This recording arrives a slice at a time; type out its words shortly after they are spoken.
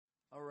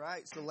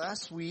right, so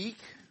last week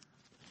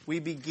we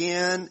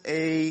began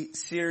a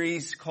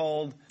series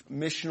called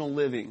Missional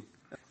Living.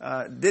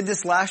 Did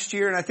this last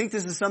year, and I think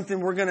this is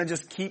something we're going to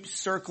just keep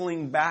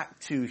circling back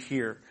to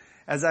here.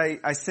 As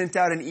I sent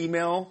out an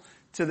email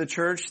to the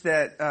church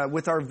that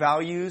with our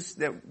values,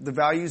 that the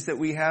values that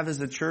we have as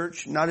a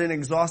church, not an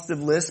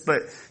exhaustive list,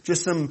 but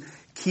just some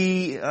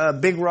key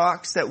big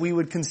rocks that we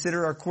would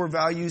consider our core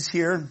values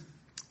here.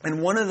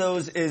 And one of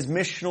those is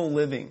missional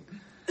living.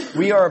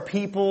 We are a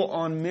people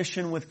on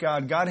mission with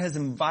God. God has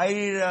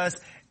invited us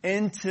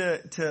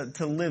into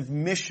to live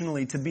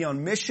missionally, to be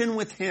on mission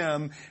with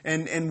Him,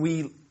 and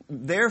we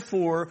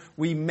therefore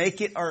we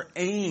make it our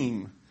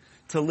aim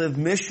to live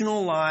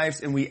missional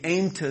lives, and we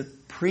aim to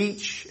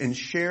preach and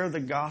share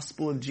the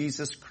gospel of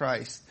Jesus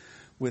Christ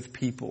with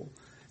people.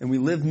 And we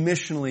live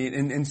missionally,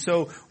 and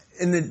so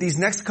in these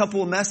next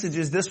couple of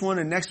messages, this one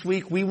and next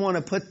week, we want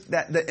to put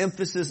the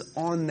emphasis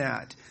on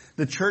that.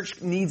 The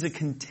church needs a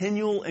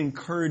continual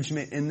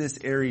encouragement in this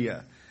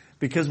area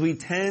because we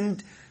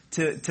tend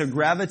to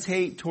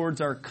gravitate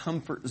towards our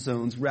comfort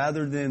zones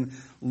rather than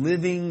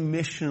living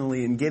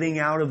missionally and getting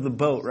out of the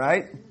boat,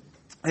 right?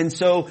 And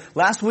so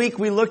last week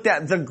we looked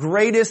at the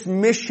greatest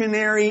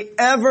missionary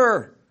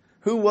ever.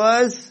 Who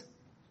was?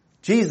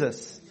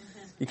 Jesus.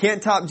 You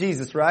can't top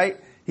Jesus, right?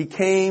 He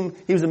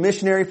was a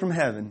missionary from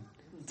heaven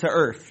to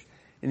earth.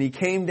 And He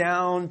came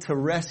down to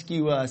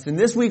rescue us. And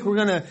this week we're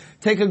going to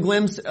take a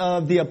glimpse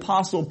of the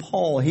Apostle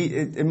Paul.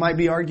 It might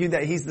be argued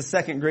that he's the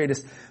second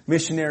greatest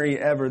missionary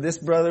ever. This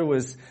brother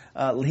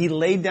he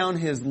laid down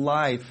his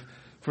life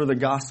for the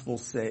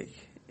gospel's sake.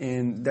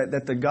 And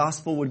that the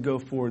gospel would go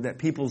forward, that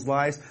people's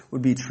lives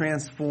would be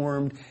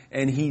transformed.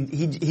 And he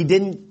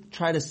didn't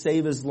try to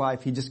save his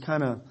life. He just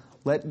kind of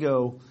let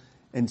go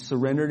and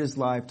surrendered his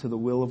life to the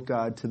will of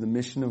God, to the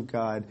mission of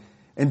God.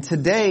 And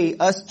today,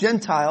 us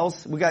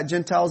Gentiles, we got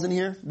Gentiles in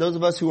here, those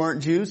of us who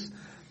aren't Jews,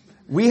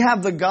 we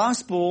have the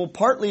gospel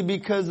partly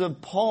because of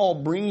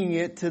Paul bringing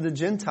it to the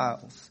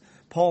Gentiles.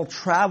 Paul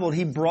traveled,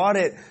 he brought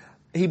it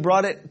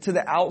to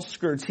the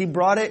outskirts, he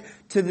brought it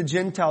to the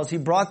Gentiles, he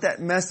brought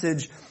that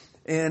message.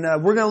 And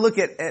we're going to look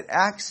at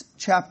Acts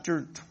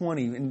chapter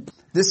 20. And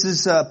this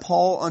is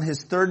Paul on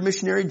his third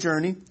missionary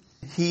journey.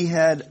 He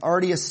had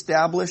already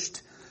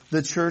established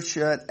the church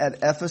at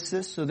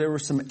Ephesus, so there were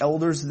some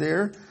elders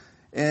there.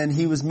 And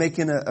he was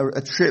making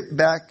a trip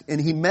back,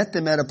 and he met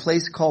them at a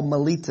place called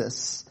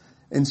Miletus.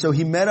 And so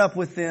he met up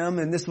with them,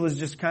 and this was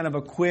just kind of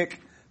a quick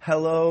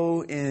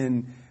hello,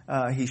 and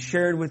he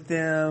shared with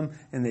them,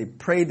 and they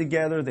prayed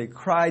together, they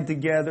cried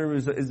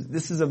together.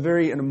 This is an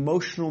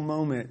emotional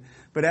moment.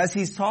 But as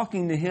he's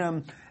talking to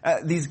him,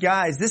 these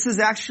guys, this is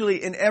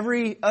actually in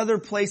every other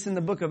place in the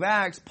book of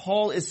Acts,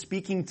 Paul is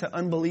speaking to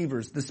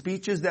unbelievers. The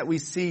speeches that we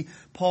see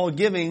Paul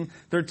giving,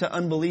 they're to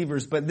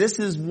unbelievers. But this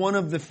is one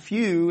of the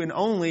few and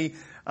only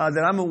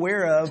that I'm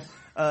aware of,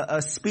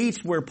 a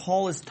speech where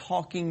Paul is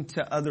talking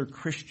to other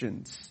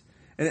Christians.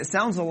 And it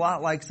sounds a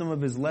lot like some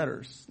of his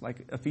letters,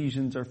 like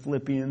Ephesians or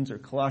Philippians or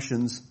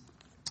Colossians.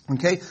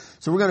 Okay,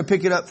 so we're going to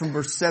pick it up from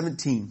verse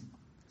 17.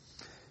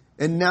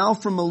 And now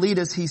from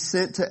Miletus he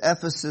sent to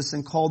Ephesus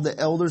and called the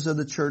elders of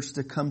the church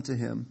to come to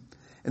him.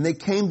 And they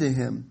came to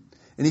him.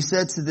 And he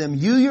said to them,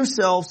 "You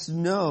yourselves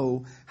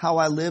know how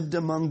I lived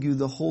among you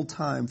the whole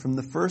time from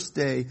the first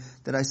day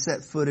that I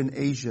set foot in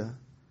Asia,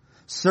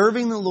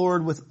 serving the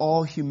Lord with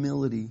all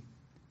humility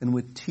and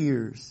with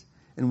tears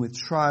and with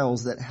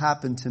trials that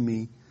happened to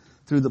me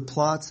through the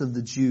plots of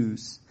the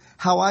Jews.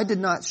 How I did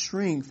not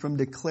shrink from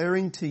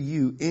declaring to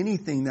you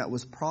anything that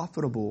was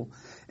profitable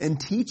and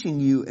teaching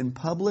you in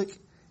public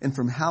and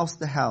from house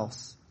to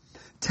house,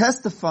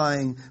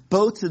 testifying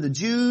both to the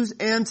Jews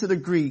and to the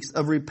Greeks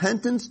of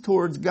repentance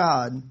towards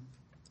God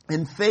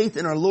and faith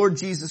in our Lord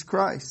Jesus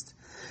Christ.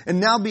 And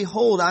now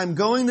behold, I am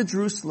going to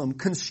Jerusalem,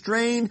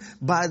 constrained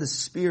by the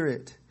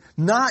Spirit,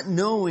 not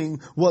knowing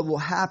what will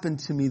happen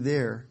to me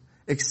there,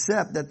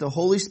 except that the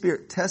Holy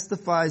Spirit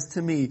testifies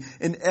to me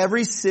in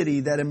every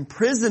city that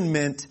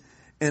imprisonment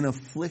and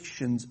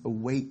afflictions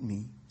await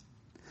me.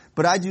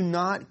 But I do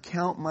not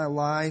count my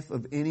life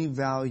of any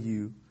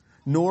value,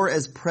 nor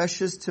as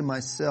precious to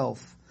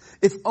myself,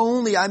 if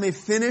only I may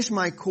finish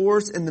my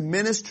course in the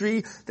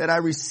ministry that I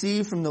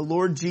received from the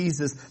Lord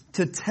Jesus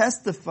to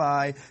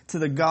testify to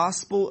the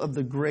gospel of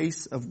the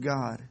grace of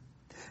God.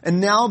 And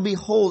now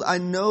behold, I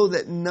know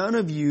that none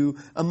of you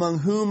among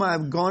whom I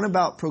have gone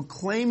about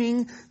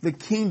proclaiming the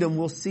kingdom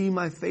will see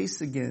my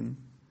face again.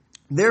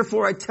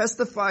 Therefore I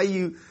testify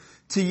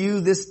to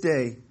you this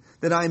day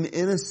that I am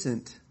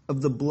innocent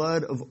of the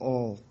blood of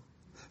all.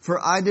 For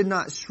I did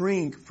not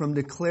shrink from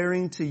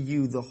declaring to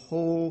you the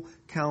whole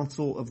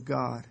counsel of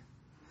God.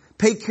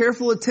 Pay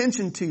careful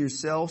attention to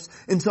yourselves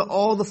and to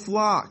all the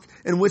flock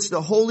in which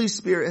the Holy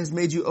Spirit has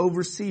made you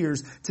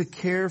overseers to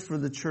care for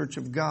the church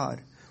of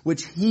God,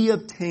 which He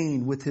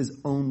obtained with His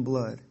own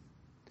blood.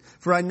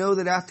 For I know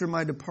that after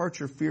my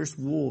departure fierce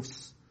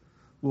wolves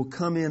will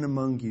come in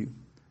among you,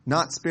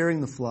 not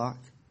sparing the flock.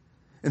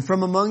 And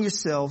from among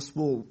yourselves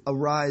will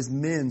arise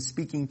men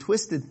speaking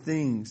twisted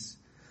things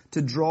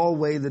to draw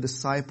away the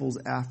disciples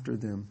after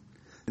them.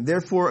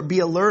 Therefore, be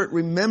alert,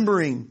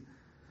 remembering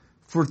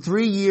for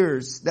 3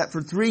 years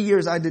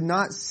I did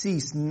not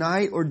cease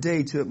night or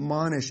day to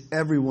admonish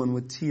everyone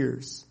with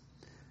tears.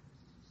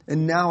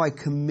 And now I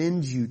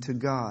commend you to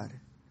God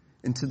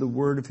and to the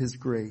word of His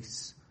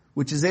grace,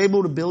 which is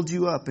able to build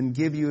you up and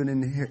give you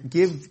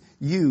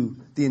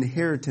the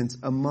inheritance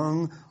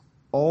among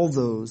all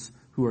those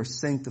who are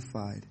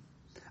sanctified.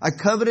 I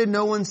coveted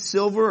no one's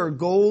silver or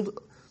gold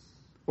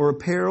or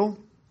apparel.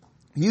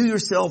 You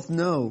yourself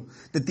know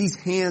that these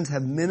hands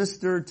have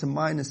ministered to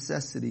my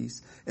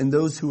necessities and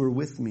those who are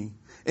with me.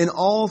 In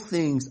all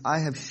things I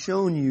have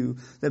shown you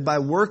that by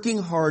working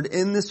hard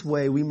in this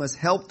way we must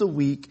help the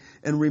weak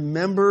and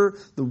remember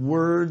the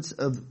words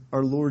of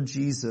our Lord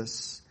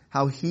Jesus,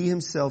 how He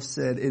Himself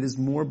said, it is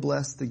more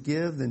blessed to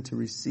give than to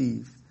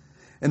receive.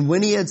 And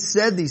when He had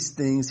said these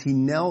things, He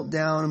knelt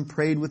down and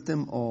prayed with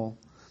them all.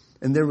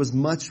 And there was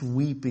much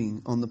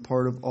weeping on the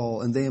part of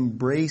all, and they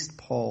embraced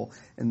Paul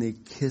and they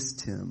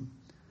kissed him,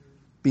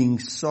 being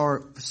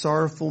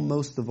sorrowful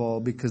most of all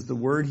because the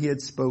word he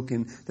had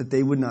spoken that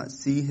they would not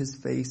see his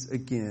face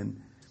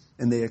again.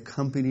 And they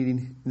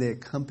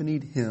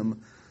accompanied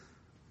him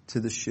to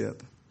the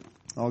ship.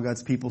 All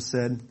God's people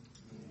said,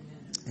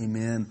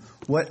 Amen.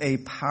 What a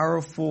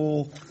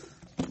powerful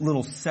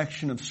little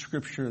section of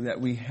scripture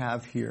that we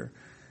have here.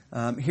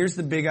 Here's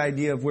the big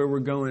idea of where we're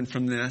going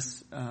from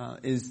this,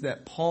 is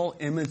that Paul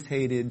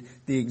imitated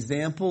the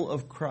example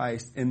of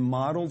Christ and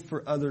modeled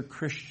for other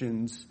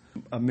Christians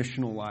a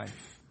missional life.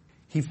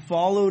 He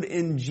followed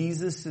in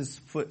Jesus'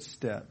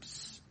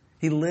 footsteps.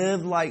 He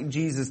lived like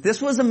Jesus.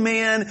 This was a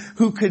man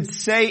who could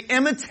say,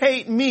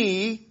 imitate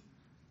me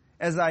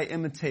as I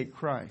imitate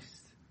Christ.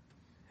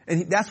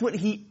 And that's what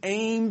he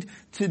aimed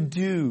to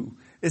do,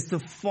 is to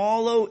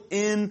follow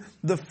in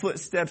the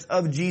footsteps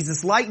of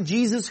Jesus. Like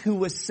Jesus, who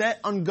was set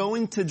on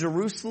going to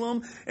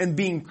Jerusalem and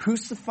being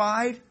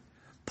crucified,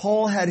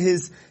 Paul had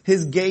his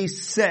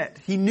gaze set.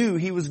 He knew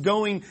he was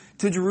going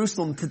to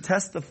Jerusalem to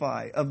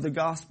testify of the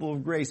gospel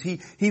of grace.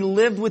 He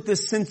lived with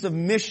this sense of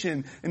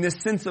mission and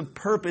this sense of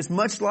purpose,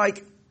 much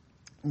like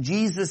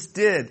Jesus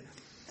did.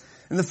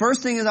 And the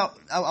first thing is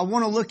I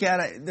want to look at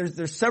it.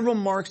 There's several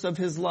marks of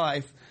his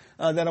life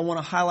that I want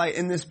to highlight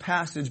in this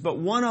passage. But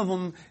one of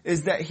them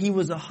is that he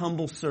was a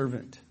humble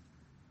servant.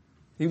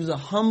 He was a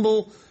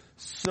humble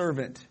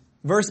servant.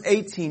 Verse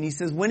 18, he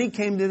says, when he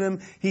came to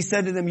them, he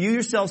said to them, you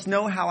yourselves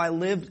know how I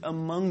lived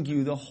among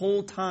you the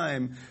whole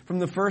time from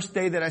the first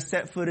day that I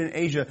set foot in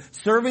Asia,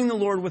 serving the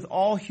Lord with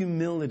all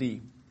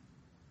humility.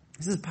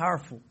 This is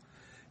powerful.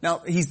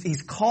 Now,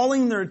 he's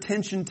calling their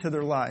attention to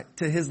their life,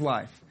 to his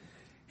life.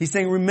 He's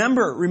saying,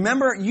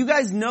 remember, you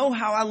guys know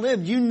how I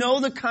lived. You know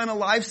the kind of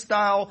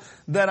lifestyle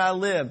that I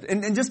lived.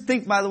 And just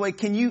think, by the way,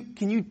 can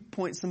you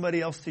point somebody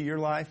else to your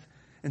life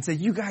and say,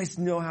 you guys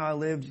know how I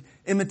lived?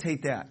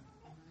 Imitate that.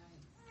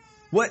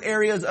 What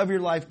areas of your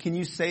life can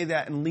you say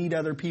that and lead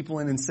other people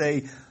in and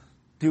say,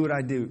 do what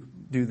I do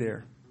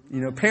there?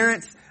 You know,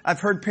 parents, I've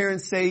heard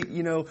parents say,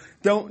 you know,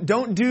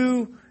 don't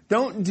do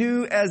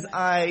as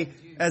I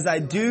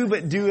do,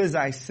 but do as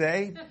I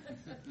say.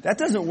 That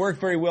doesn't work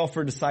very well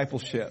for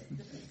discipleship.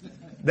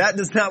 That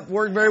does not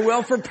work very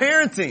well for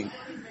parenting.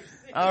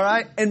 All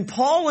right. And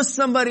Paul was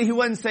somebody who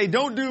wouldn't say,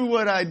 don't do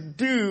what I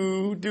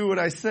do what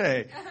I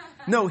say.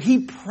 No, he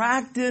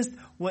practiced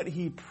what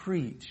he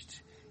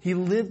preached. He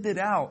lived it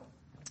out.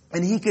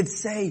 And he could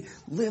say,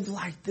 live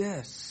like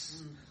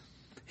this.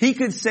 He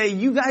could say,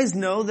 you guys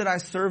know that I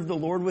serve the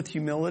Lord with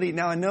humility.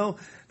 Now I know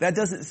that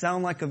doesn't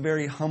sound like a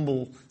very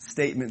humble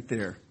statement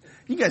there.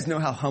 You guys know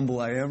how humble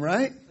I am,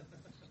 right?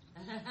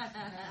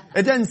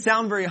 It doesn't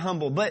sound very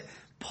humble, but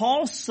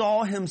Paul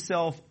saw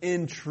himself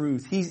in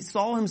truth. He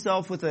saw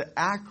himself with an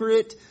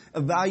accurate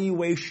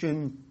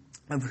evaluation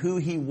of who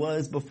he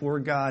was before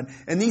God.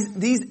 And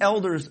these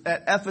elders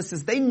at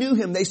Ephesus, they knew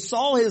him. They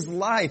saw his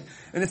life.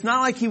 And it's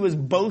not like he was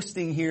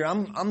boasting here.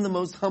 I'm the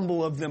most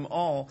humble of them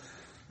all.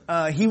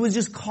 He was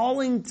just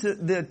calling to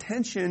the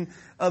attention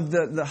of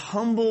the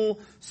humble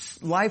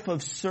life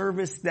of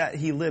service that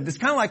he lived. It's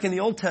kind of like in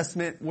the Old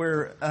Testament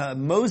where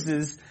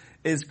Moses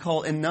is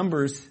called, in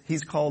Numbers,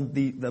 he's called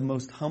the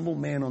most humble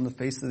man on the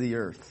face of the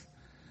earth.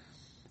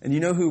 And you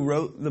know who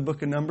wrote the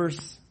book of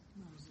Numbers?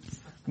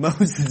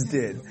 Moses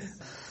did.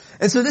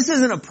 And so this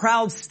isn't a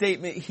proud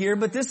statement here,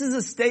 but this is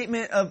a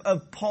statement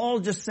of Paul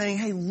just saying,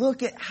 hey,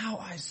 look at how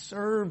I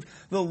served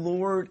the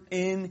Lord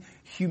in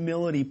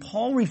humility.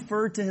 Paul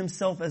referred to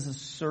himself as a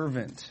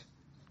servant.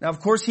 Now, of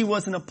course, he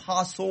was an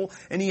apostle,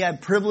 and he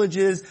had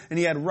privileges, and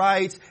he had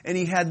rights, and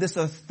he had this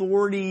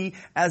authority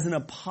as an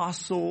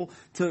apostle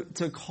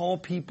to call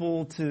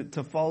people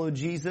to follow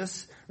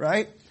Jesus,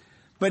 right?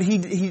 But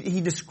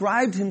he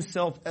described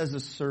himself as a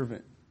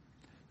servant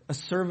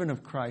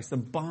of Christ, a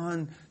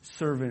bond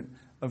servant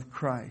of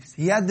Christ.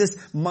 He had this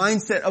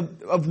mindset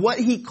of what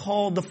he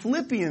called the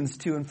Philippians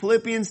to. In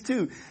Philippians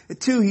 2,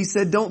 he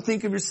said, don't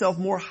think of yourself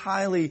more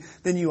highly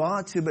than you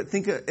ought to, but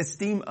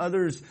esteem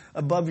others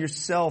above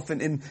yourself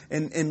and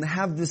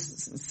have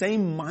this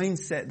same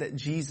mindset that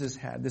Jesus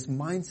had, this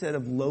mindset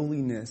of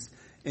lowliness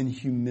and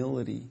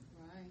humility.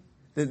 Right.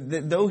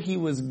 That though he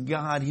was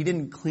God, he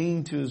didn't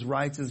cling to his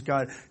rights as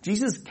God.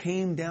 Jesus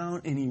came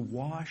down and he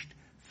washed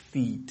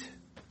feet.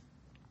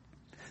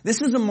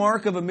 This is a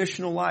mark of a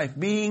missional life,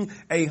 being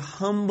a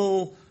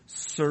humble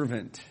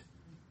servant.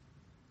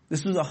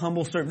 This was a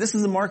humble servant. This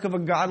is a mark of a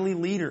godly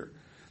leader.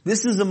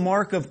 This is a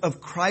mark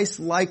of Christ's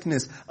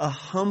likeness, a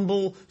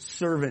humble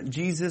servant.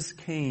 Jesus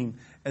came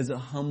as a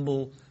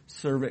humble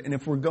servant. And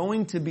if we're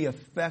going to be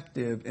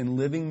effective in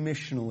living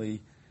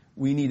missionally,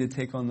 we need to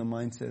take on the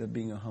mindset of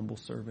being a humble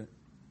servant.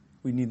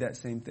 We need that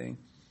same thing.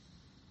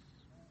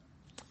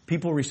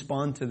 People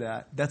respond to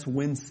that. That's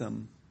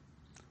winsome.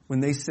 When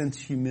they sense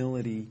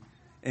humility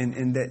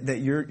and that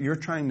you're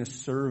trying to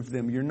serve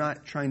them. You're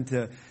not trying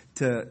to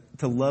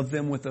love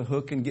them with a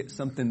hook and get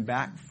something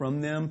back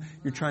from them.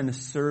 You're trying to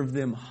serve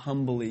them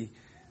humbly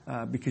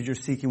because you're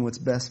seeking what's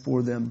best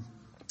for them.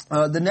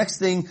 The next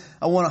thing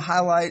I want to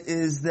highlight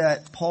is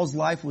that Paul's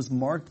life was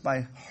marked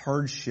by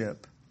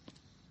hardship.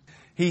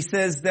 He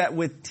says that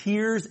with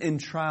tears and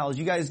trials.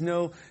 You guys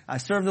know I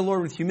serve the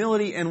Lord with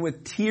humility and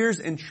with tears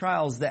and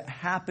trials that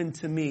happened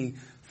to me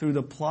through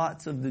the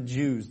plots of the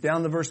Jews.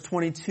 Down to verse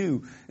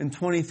 22 and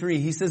 23.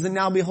 He says, and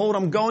now behold,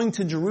 I'm going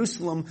to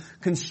Jerusalem,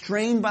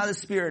 constrained by the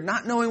Spirit,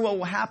 not knowing what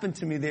will happen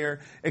to me there,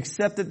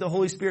 except that the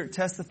Holy Spirit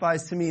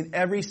testifies to me in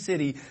every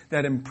city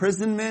that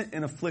imprisonment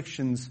and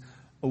afflictions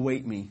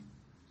await me.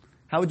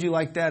 How would you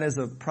like that as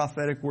a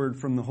prophetic word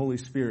from the Holy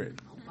Spirit?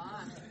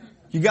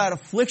 You got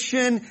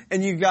affliction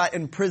and you got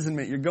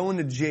imprisonment. You're going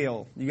to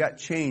jail. You got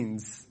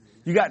chains.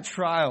 You got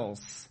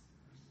trials.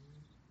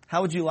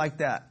 How would you like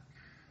that?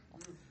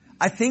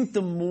 I think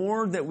the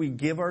more that we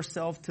give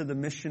ourselves to the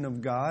mission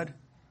of God,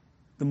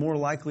 the more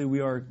likely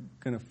we are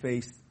going to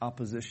face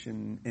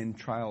opposition and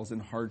trials and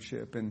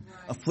hardship and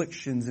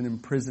afflictions and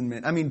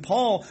imprisonment. I mean,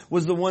 Paul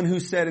was the one who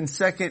said in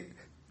 2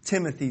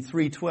 Timothy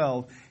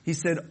 3:12, he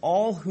said,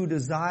 all who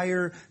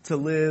desire to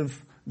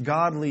live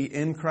godly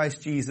in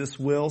Christ Jesus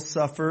will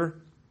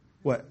suffer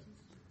what?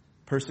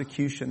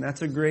 Persecution.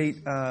 That's a great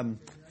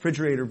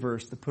refrigerator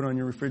verse to put on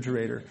your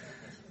refrigerator.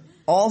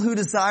 All who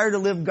desire to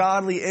live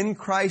godly in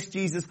Christ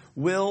Jesus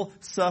will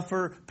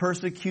suffer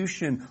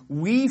persecution.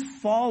 We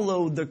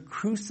follow the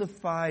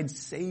crucified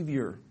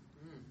Savior.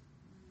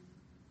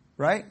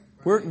 Right?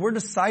 We're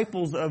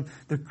disciples of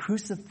the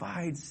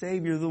crucified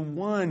Savior, the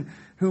one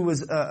who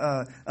was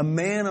a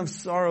man of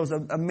sorrows,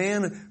 a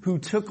man who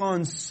took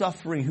on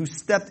suffering, who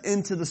stepped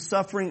into the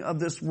suffering of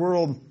this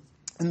world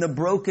and the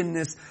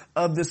brokenness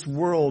of this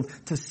world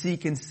to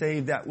seek and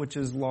save that which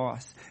is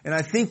lost. And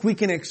I think we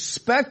can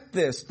expect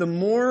this. The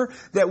more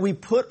that we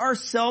put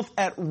ourselves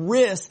at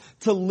risk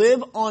to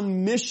live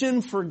on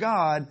mission for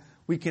God,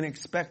 we can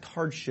expect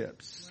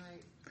hardships.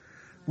 Right.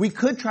 We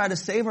could try to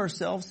save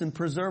ourselves and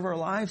preserve our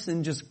lives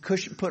and just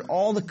put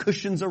all the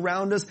cushions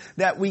around us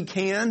that we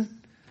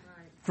can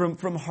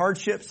from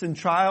hardships and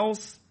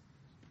trials.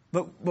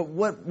 But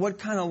what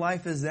kind of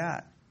life is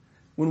that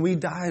when we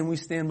die and we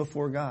stand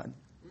before God?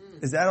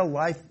 Is that a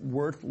life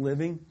worth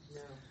living?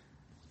 No.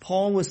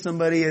 Paul was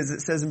somebody, as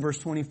it says in verse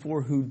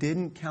 24, who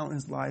didn't count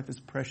his life as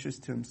precious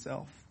to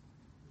himself.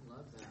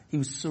 Love that. He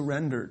was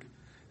surrendered.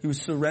 He was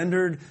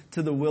surrendered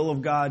to the will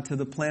of God, to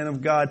the plan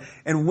of God.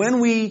 And when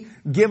we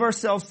give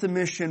ourselves to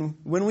mission,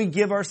 when we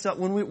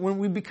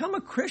become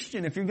a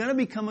Christian, if you're going to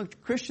become a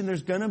Christian,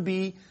 there's going to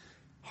be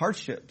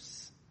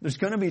hardships. There's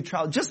going to be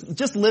trials.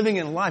 Just living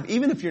in life.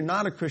 Even if you're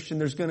not a Christian,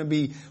 there's going to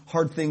be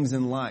hard things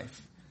in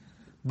life.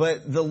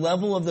 But the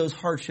level of those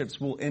hardships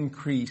will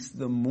increase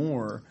the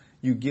more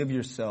you give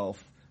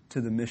yourself to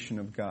the mission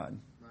of God.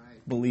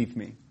 Right. Believe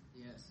me.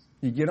 Yes.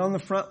 You get on the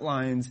front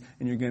lines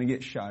and you're going to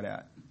get shot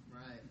at.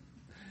 Right.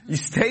 You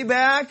stay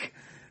back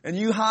and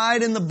you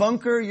hide in the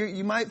bunker.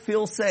 You might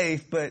feel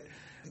safe, but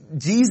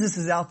Jesus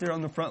is out there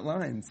on the front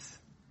lines.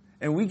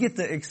 And we get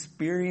to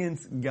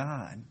experience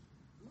God.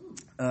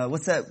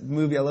 What's that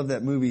movie? I love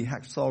that movie,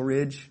 Hacksaw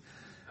Ridge.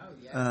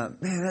 Man,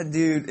 that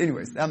dude,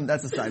 anyways,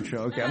 that's a side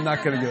show. Okay, I'm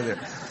not going to go there.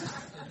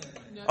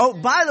 Oh,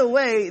 by the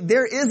way,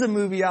 there is a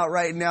movie out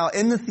right now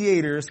in the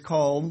theaters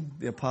called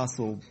The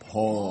Apostle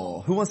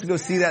Paul. Who wants to go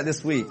see that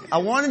this week? I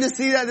wanted to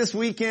see that this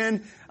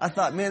weekend. I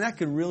thought, man, that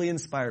could really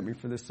inspire me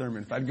for this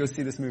sermon if I'd go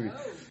see this movie.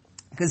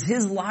 Because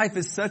his life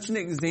is such an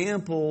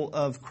example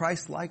of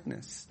Christ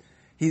likeness.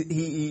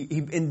 He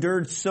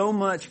endured so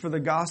much for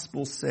the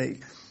gospel's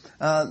sake.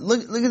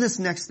 Look at this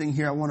next thing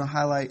here I want to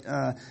highlight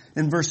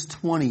in verse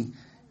 20.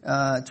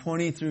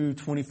 20 through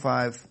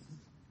 25,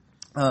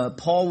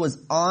 Paul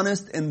was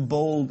honest and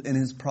bold in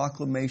his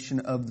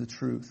proclamation of the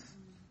truth.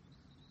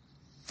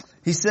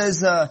 He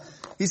says,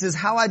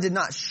 how I did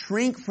not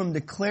shrink from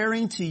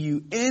declaring to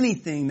you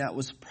anything that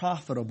was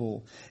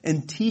profitable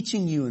and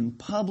teaching you in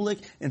public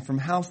and from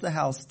house to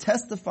house,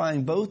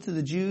 testifying both to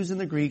the Jews and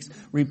the Greeks,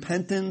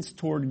 repentance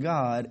toward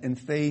God and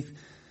faith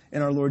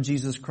in our Lord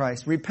Jesus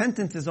Christ.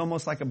 Repentance is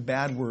almost like a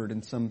bad word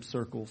in some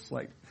circles,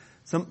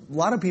 a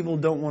lot of people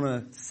don't want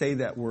to say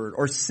that word.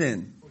 Or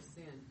sin.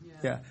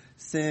 Yeah.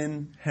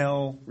 Sin,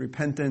 hell,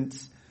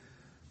 repentance.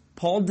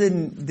 Paul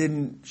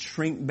didn't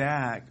shrink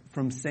back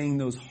from saying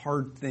those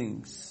hard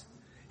things.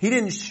 He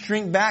didn't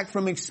shrink back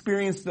from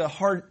experiencing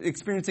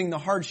the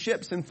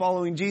hardships and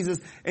following Jesus.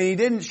 And he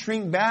didn't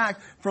shrink back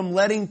from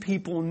letting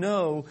people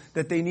know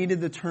that they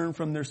needed to turn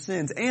from their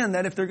sins. And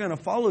that if they're going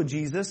to follow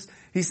Jesus,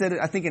 he said,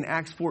 I think in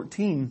Acts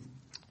 14,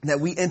 that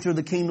we enter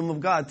the kingdom of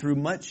God through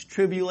much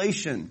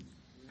tribulation.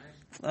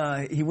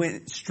 He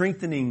went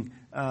strengthening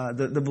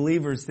the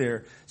believers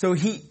there. So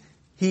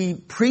he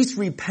preached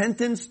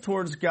repentance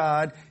towards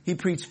God. He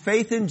preached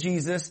faith in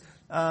Jesus.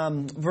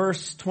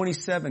 Verse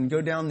 27,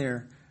 go down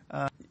there.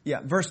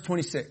 Verse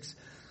 26.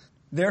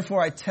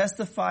 Therefore I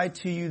testify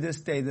to you this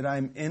day that I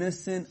am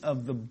innocent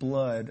of the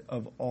blood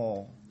of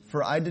all.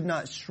 For I did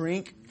not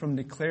shrink from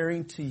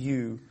declaring to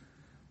you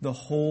the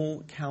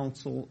whole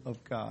counsel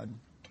of God.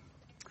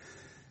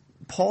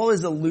 Paul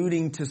is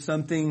alluding to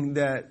something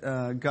that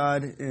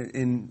God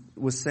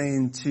was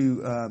saying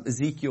to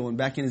Ezekiel, and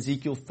back in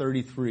Ezekiel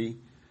 33,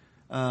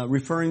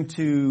 referring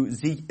to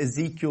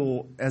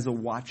Ezekiel as a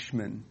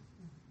watchman.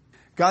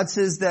 God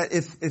says that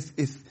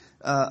if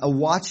a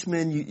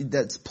watchman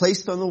that's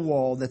placed on the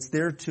wall, that's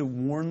there to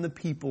warn the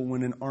people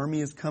when an army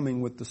is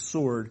coming with the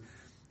sword,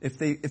 if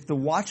the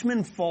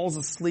watchman falls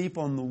asleep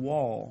on the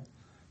wall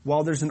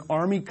while there's an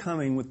army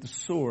coming with the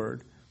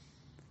sword,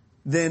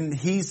 then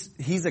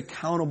he's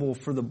accountable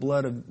for the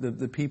blood of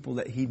the people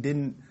that he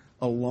didn't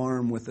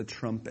alarm with a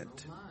trumpet.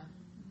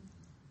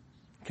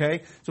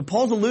 Okay? So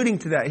Paul's alluding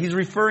to that. He's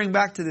referring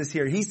back to this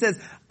here. He says,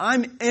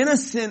 I'm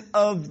innocent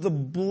of the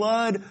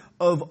blood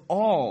of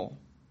all.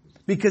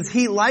 Because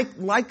he,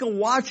 like a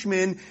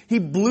watchman, he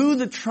blew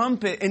the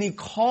trumpet and he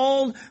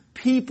called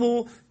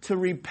people to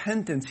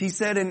repentance. He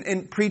said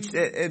and preached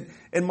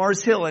at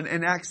Mars Hill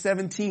in Acts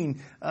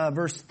 17,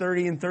 verse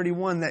 30 and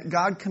 31, that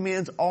God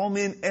commands all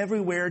men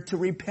everywhere to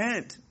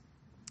repent.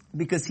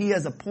 Because he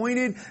has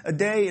appointed a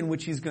day in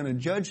which he's going to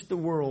judge the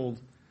world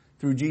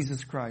through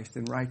Jesus Christ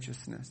in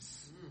righteousness.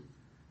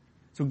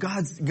 So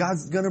God's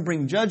going to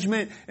bring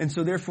judgment, and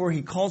so therefore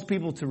he calls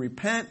people to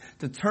repent,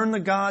 to turn to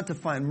God, to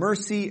find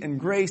mercy and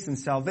grace and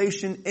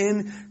salvation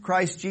in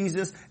Christ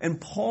Jesus. And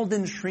Paul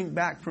didn't shrink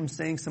back from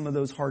saying some of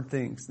those hard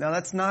things. Now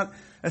that's not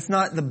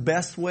the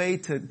best way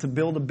to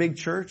build a big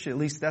church. At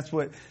least that's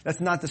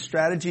not the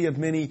strategy of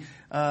many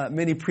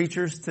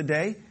preachers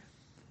today.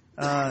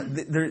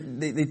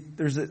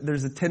 There's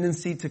a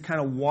tendency to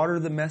kind of water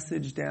the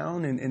message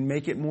down and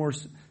make it more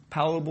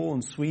palatable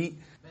and sweet.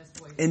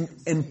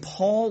 And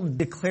Paul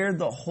declared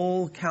the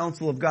whole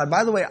counsel of God.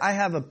 By the way, I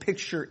have a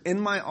picture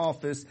in my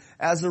office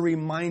as a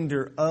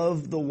reminder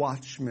of the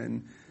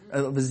watchman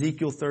of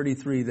Ezekiel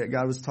 33 that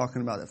God was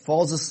talking about, that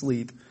falls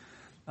asleep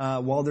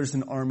while there's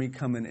an army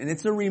coming. And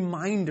it's a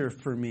reminder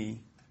for me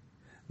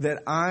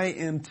that I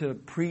am to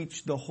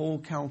preach the whole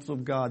counsel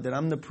of God, that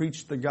I'm to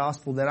preach the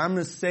gospel, that I'm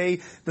to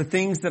say the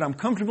things that I'm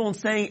comfortable in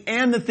saying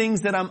and the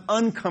things that I'm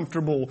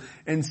uncomfortable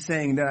in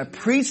saying, that I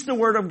preach the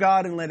word of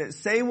God and let it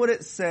say what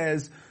it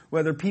says,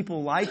 whether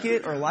people like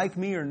it or like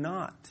me or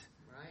not.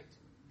 Right.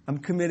 I'm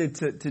committed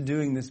to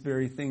doing this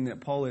very thing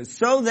that Paul is,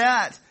 so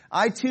that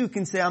I too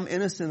can say I'm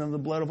innocent of the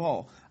blood of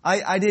all.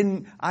 I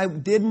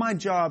did my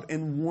job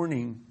in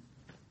warning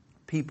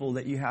people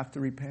that you have to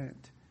repent.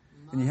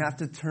 And you have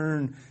to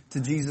turn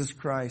to Jesus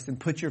Christ and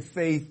put your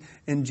faith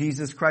in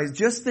Jesus Christ.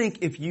 Just think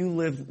if you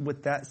live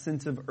with that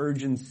sense of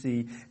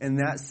urgency and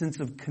that sense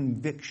of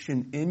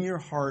conviction in your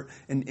heart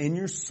and in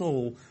your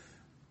soul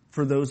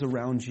for those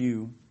around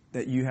you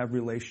that you have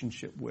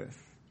relationship with.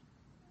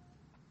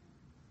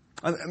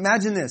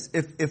 Imagine this.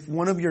 If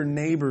one of your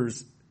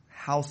neighbor's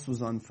house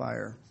was on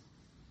fire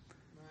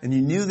and you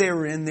knew they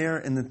were in there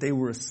and that they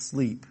were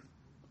asleep,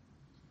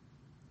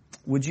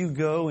 would you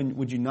go and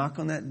would you knock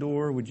on that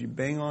door? Would you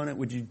bang on it?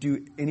 Would you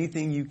do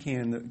anything you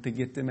can to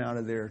get them out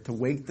of there, to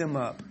wake them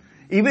up?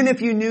 Even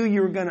if you knew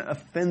you were going to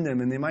offend them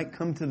and they might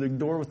come to the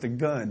door with a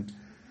gun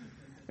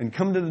and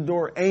come to the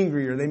door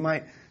angry, or they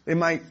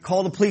might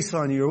call the police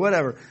on you or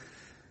whatever.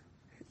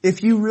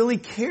 If you really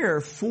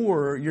care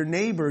for your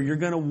neighbor, you're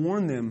going to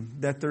warn them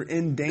that they're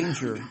in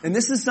danger. And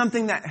this is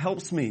something that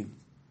helps me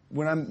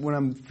when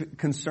I'm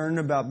concerned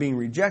about being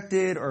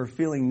rejected or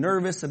feeling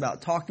nervous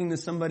about talking to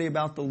somebody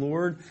about the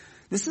Lord.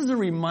 This is a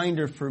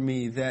reminder for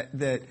me that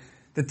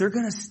they're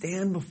going to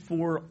stand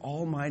before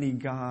Almighty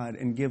God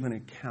and give an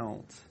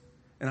account.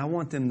 And I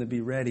want them to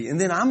be ready.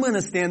 And then I'm going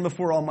to stand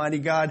before Almighty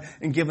God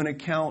and give an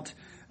account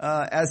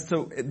as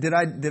to did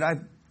I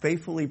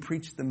faithfully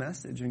preach the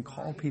message and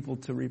call people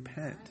to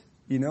repent.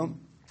 You know,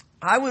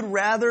 I would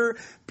rather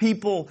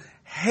people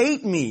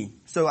hate me.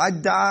 So I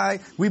die,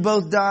 we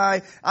both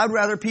die. I'd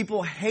rather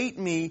people hate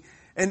me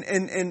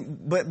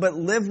but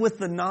live with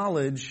the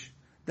knowledge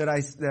that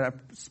I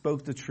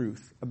spoke the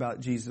truth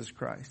about Jesus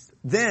Christ.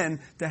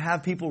 Then to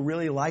have people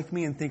really like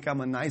me and think I'm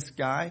a nice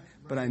guy,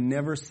 but I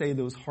never say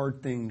those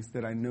hard things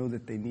that I know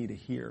that they need to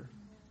hear.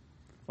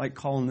 Like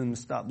calling them to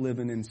stop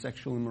living in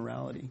sexual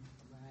immorality.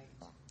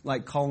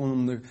 Like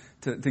calling them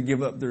to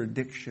give up their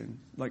addiction.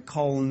 Like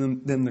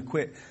calling them to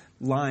quit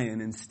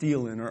lying and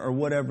stealing or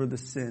whatever the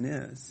sin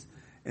is.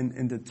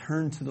 And to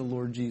turn to the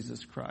Lord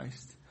Jesus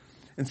Christ.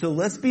 And so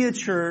let's be a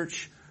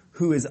church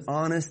who is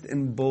honest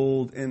and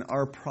bold in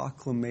our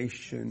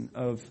proclamation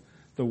of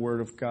the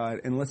Word of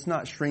God. And let's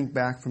not shrink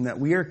back from that.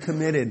 We are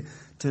committed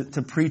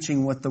to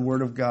preaching what the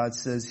Word of God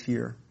says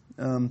here.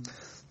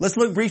 Let's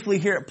look briefly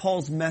here at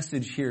Paul's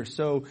message here.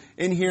 So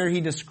in here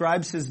he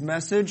describes his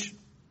message.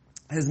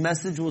 His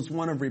message was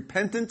one of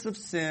repentance of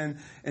sin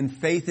and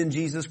faith in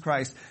Jesus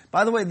Christ.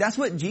 By the way, that's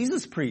what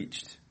Jesus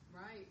preached.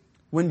 Right.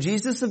 When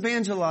Jesus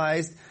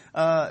evangelized,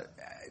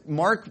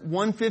 Mark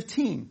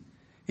 1:15,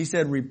 he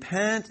said,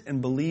 repent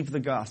and believe the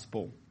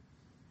gospel.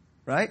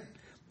 Right?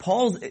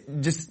 Paul's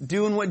just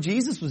doing what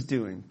Jesus was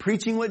doing,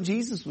 preaching what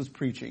Jesus was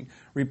preaching.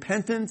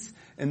 Repentance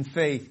and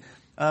faith.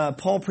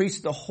 Paul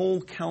preached the whole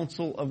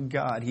counsel of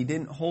God. He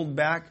didn't hold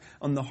back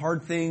on the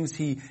hard things.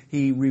 He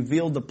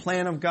revealed the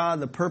plan of God,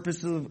 the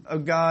purpose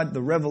of God,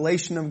 the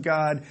revelation of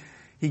God.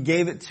 He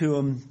gave it to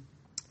him.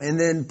 And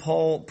then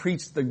Paul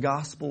preached the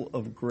gospel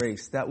of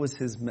grace. That was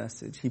his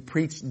message. He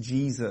preached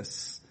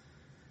Jesus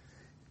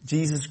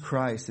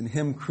Christ and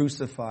Him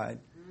crucified.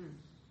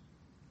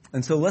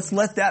 And so let's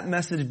let that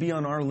message be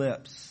on our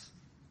lips.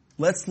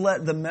 Let's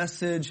let the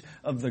message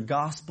of the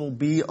gospel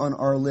be on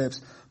our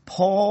lips.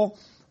 Paul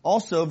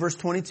also, verse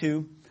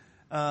 22,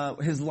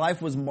 his life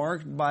was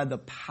marked by the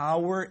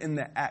power and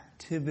the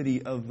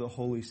activity of the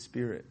Holy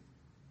Spirit.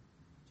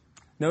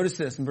 Notice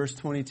this in verse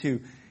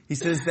 22. He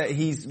says that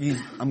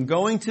I'm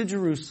going to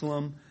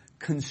Jerusalem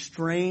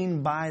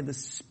constrained by the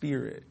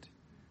Spirit.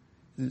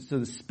 So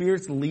the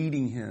Spirit's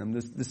leading him.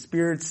 The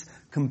Spirit's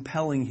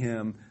compelling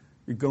him.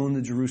 You're going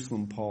to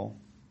Jerusalem, Paul.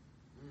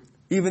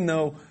 Even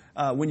though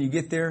when you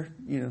get there,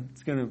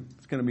 it's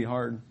gonna be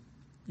hard.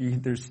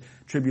 There's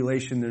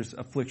tribulation, there's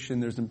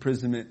affliction, there's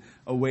imprisonment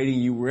awaiting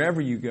you wherever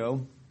you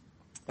go.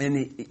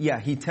 And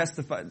he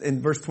testified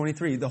in verse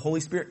 23. The Holy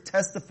Spirit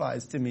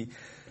testifies to me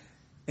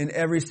in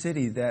every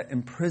city that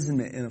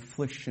imprisonment and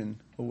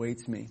affliction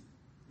awaits me.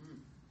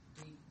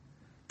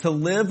 To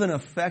live an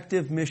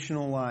effective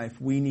missional life,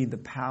 we need the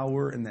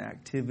power and the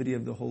activity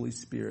of the Holy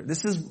Spirit.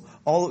 This is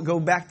all, go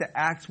back to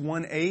Acts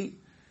 1:8.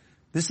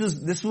 This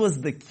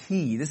was the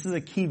key. This is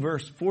a key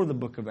verse for the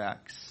book of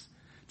Acts.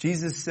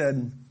 Jesus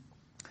said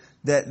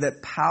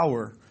that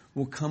power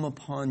will come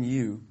upon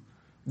you.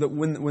 That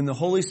when the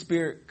Holy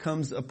Spirit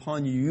comes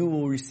upon you, you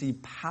will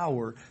receive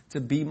power to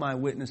be my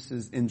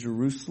witnesses in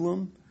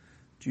Jerusalem,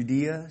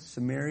 Judea,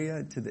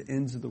 Samaria, to the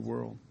ends of the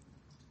world.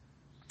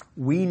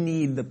 We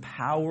need the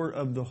power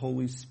of the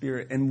Holy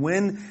Spirit. And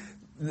when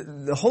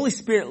the Holy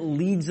Spirit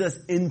leads us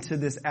into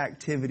this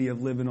activity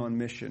of living on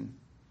mission,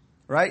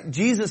 right?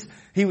 Jesus,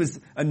 He was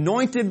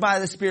anointed by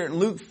the Spirit. In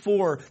Luke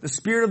 4, the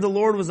Spirit of the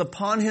Lord was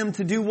upon Him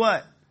to do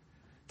what?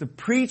 To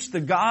preach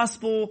the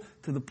gospel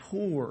to the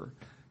poor,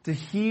 to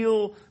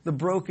heal the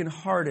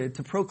brokenhearted,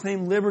 to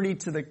proclaim liberty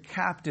to the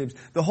captives.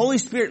 The Holy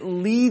Spirit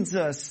leads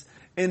us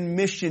in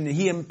mission.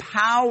 He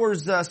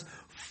empowers us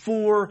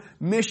for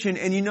mission.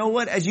 And you know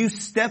what? As you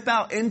step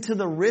out into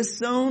the risk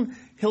zone,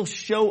 He'll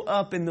show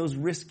up in those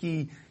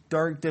risky,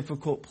 dark,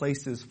 difficult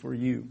places for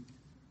you.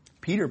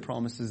 Peter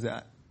promises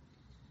that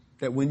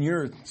when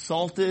you're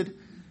salted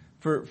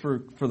for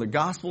the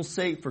gospel's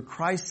sake, for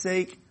Christ's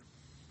sake,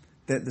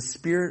 that the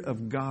Spirit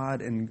of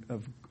God and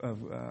of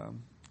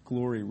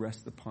glory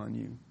rests upon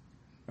you.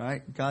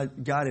 Right?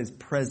 God is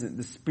present.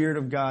 The Spirit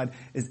of God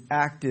is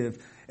active.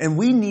 And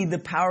we need the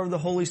power of the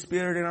Holy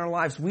Spirit in our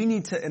lives. We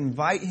need to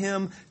invite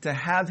Him to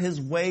have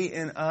His way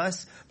in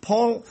us.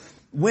 Paul,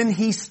 when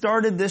he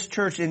started this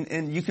church,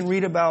 and you can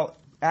read about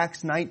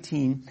Acts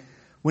 19,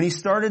 when he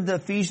started the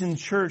Ephesian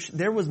church,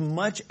 there was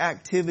much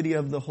activity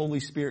of the Holy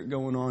Spirit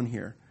going on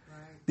here.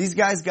 Right. These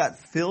guys got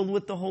filled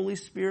with the Holy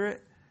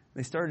Spirit.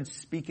 They started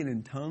speaking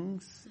in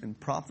tongues and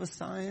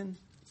prophesying.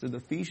 So the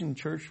Ephesian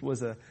church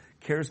was a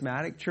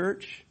charismatic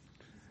church,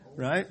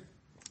 right?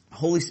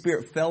 Holy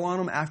Spirit fell on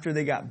them after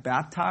they got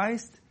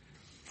baptized.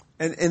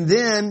 And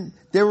then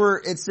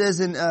it says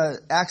in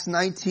Acts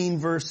 19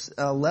 verse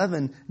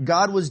 11,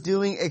 God was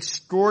doing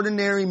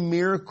extraordinary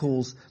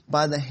miracles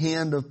by the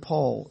hand of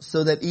Paul,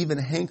 so that even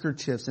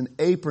handkerchiefs and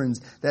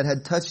aprons that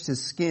had touched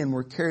his skin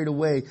were carried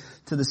away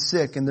to the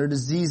sick, and their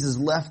diseases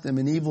left them,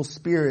 and evil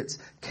spirits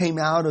came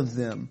out of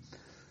them.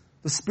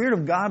 The Spirit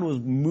of God was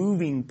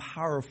moving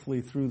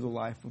powerfully through the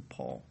life of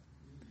Paul.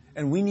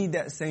 And we need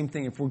that same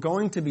thing. If we're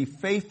going to be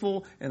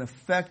faithful and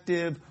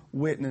effective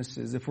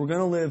witnesses, if we're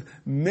going to live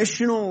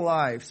missional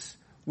lives,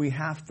 we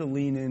have to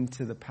lean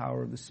into the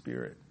power of the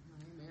Spirit.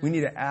 Amen. We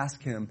need to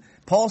ask Him.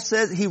 Paul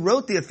says, he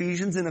wrote the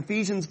Ephesians in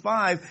Ephesians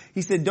 5.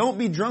 He said, don't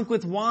be drunk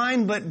with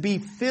wine, but be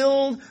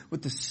filled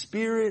with the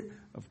Spirit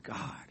of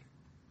God.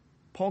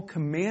 Paul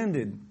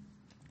commanded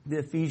the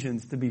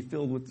Ephesians to be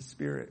filled with the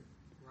Spirit.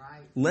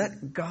 Right.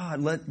 Let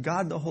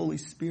God the Holy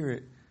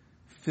Spirit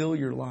fill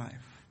your life.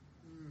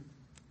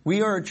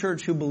 We are a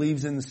church who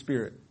believes in the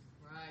Spirit.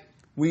 Right.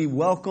 We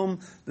welcome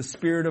the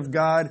Spirit of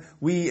God.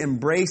 We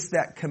embrace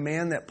that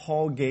command that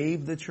Paul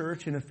gave the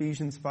church in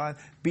Ephesians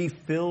 5. Be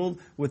filled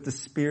with the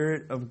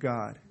Spirit of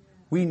God. Yeah.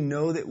 We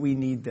know that we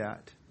need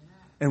that.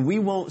 Yeah. And we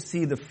won't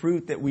see the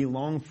fruit that we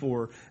long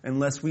for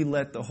unless we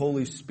let the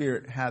Holy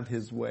Spirit have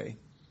His way.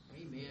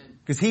 Amen.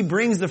 Because He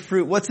brings the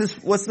fruit. What's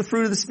the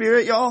fruit of the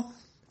Spirit, y'all?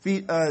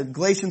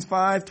 Galatians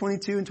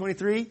 5:22 and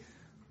 23.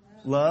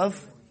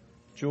 Love,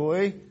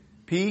 joy,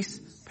 peace,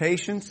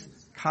 patience,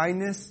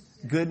 kindness,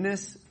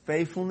 goodness,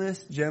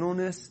 faithfulness,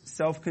 gentleness,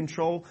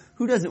 self-control.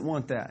 Who doesn't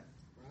want that?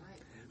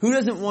 Who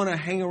doesn't want to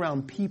hang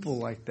around people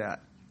like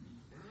that?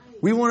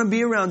 We want to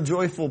be around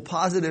joyful,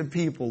 positive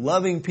people,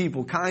 loving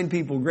people, kind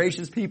people,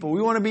 gracious people.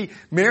 We want to be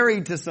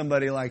married to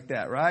somebody like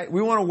that, right?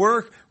 We want to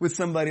work with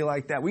somebody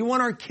like that. We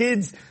want our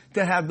kids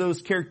to have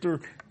those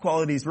character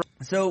qualities.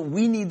 So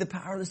we need the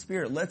power of the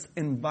Spirit. Let's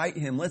invite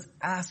Him. Let's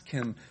ask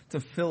Him to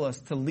fill us,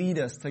 to lead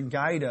us, to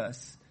guide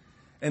us.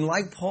 And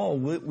like Paul,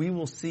 we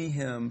will see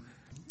Him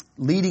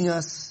leading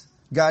us,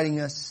 guiding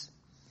us,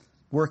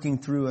 working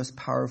through us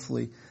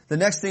powerfully. The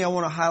next thing I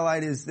want to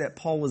highlight is that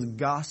Paul was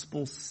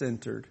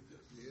gospel-centered.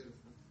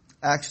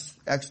 Acts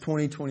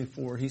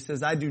 20:24. He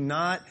says, I do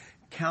not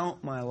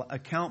account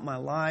my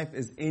life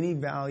as any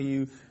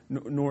value,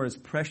 nor as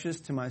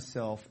precious to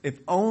myself, if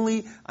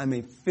only I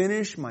may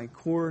finish my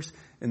course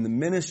in the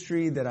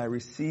ministry that I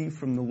received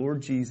from the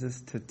Lord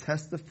Jesus to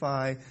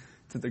testify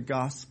to the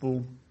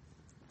gospel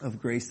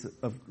of grace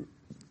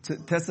to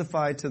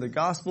testify to the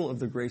gospel of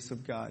the grace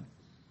of God.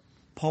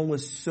 Paul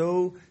was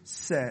so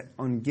set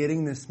on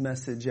getting this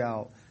message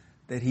out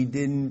that he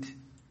didn't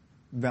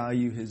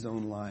value his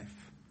own life.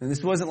 And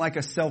this wasn't like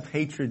a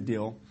self-hatred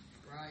deal.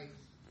 Right.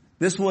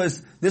 This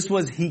was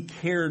he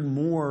cared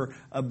more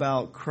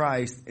about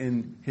Christ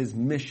and His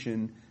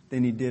mission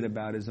than he did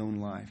about his own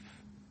life.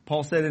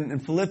 Paul said in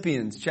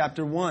Philippians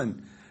chapter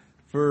 1,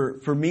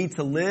 for me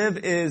to live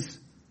is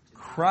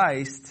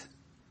Christ,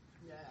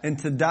 and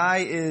to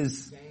die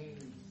is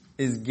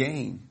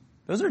gain.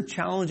 Those are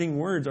challenging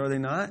words, are they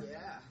not? Yeah.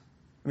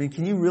 I mean,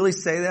 can you really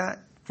say that?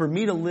 For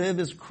me to live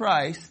is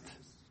Christ,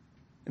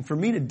 and for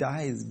me to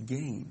die is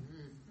gain.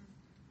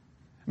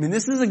 I mean,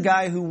 this is a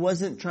guy who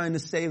wasn't trying to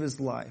save his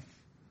life.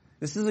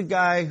 This is a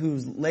guy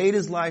who's laid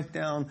his life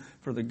down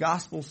for the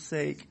gospel's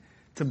sake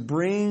to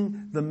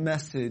bring the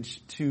message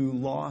to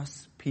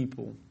lost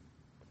people.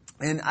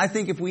 And I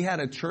think if we had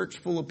a church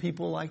full of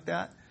people like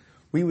that,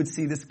 we would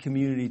see this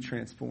community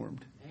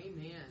transformed.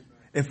 Amen.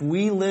 If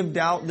we lived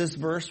out this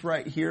verse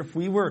right here, if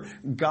we were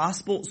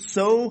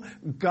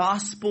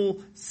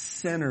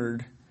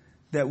gospel-centered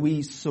that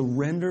we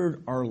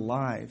surrendered our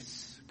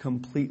lives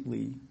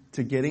completely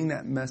to getting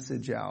that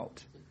message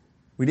out.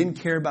 We didn't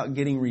care about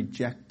getting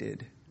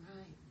rejected.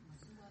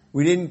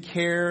 We didn't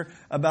care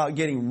about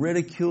getting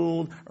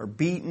ridiculed or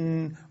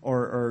beaten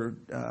or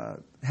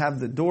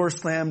have the door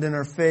slammed in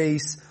our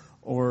face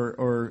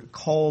or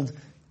called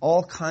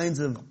all kinds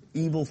of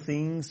evil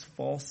things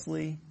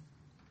falsely.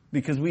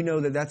 Because we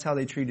know that that's how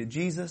they treated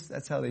Jesus.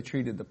 That's how they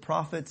treated the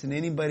prophets. And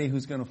anybody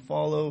who's going to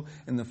follow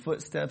in the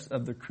footsteps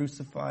of the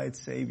crucified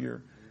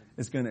Savior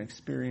is going to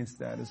experience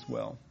that as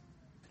well.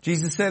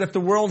 Jesus said, if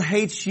the world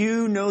hates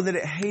you, know that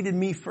it hated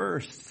me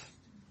first.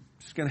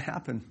 It's going to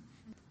happen.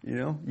 You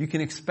know, you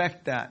can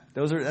expect that.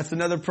 That's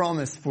another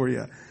promise for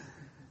you.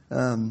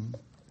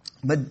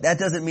 But that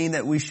doesn't mean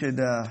that we should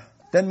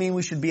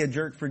be a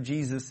jerk for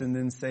Jesus and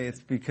then say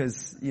it's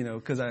because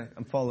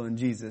I'm following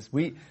Jesus.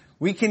 We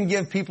can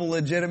give people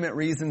legitimate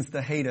reasons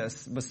to hate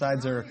us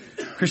besides our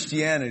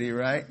Christianity,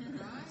 right?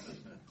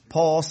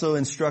 Paul also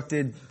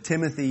instructed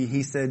Timothy.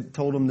 He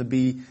told him to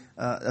be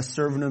a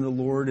servant of the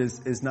Lord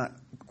is not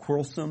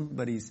quarrelsome,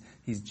 but he's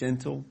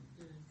gentle,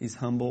 he's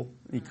humble,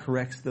 he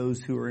corrects those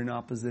who are in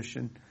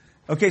opposition.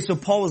 Okay, so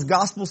Paul was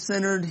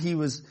gospel-centered. He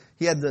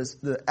had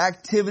the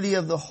activity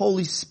of the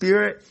Holy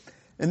Spirit.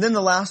 And then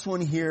the last one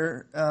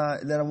here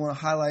that I want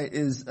to highlight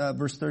is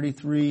verse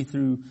 33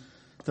 through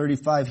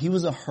 35. He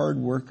was a hard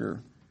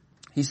worker.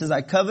 He says,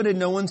 I coveted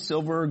no one's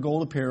silver or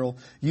gold apparel.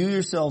 You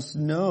yourselves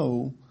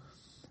know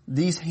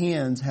these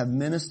hands have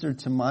ministered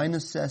to my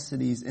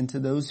necessities and to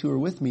those who are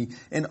with me.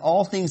 In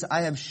all things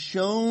I have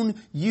shown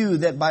you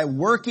that by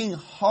working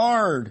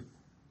hard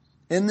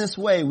in this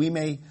way we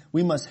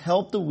must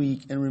help the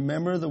weak and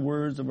remember the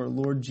words of our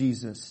Lord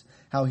Jesus,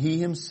 how He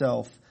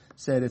Himself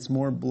said it's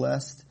more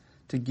blessed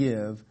to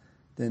give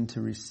than to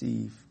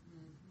receive.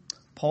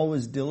 Paul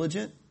was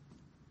diligent.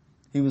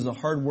 He was a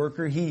hard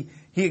worker. He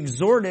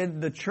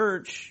exhorted the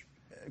church,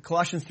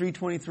 Colossians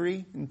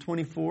 3:23 and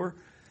 24.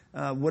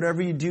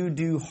 Whatever you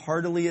do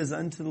heartily as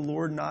unto the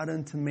Lord, not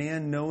unto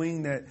man,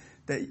 knowing that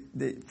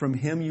from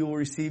Him you will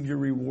receive your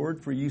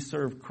reward, for you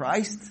serve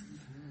Christ.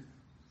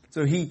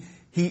 So he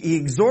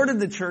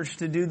exhorted the church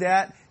to do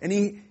that, and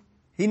he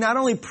not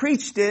only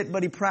preached it,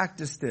 but he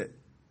practiced it.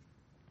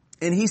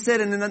 And he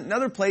said in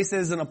another place,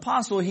 as an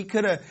apostle, he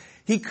could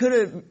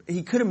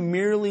have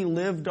merely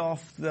lived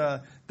off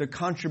the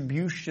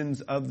contributions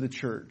of the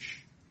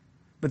church.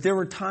 But there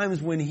were times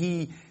when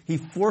he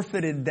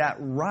forfeited that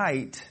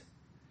right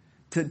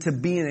to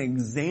be an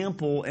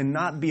example and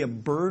not be a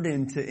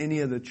burden to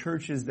any of the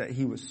churches that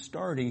he was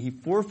starting. He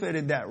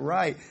forfeited that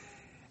right.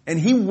 And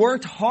he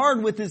worked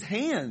hard with his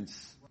hands.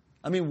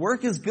 I mean,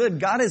 work is good.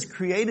 God has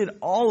created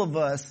all of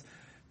us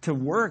to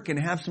work and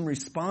have some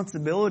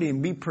responsibility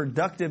and be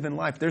productive in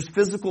life. There's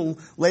physical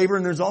labor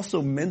and there's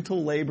also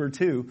mental labor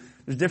too.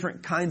 There's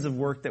different kinds of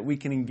work that we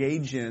can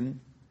engage in.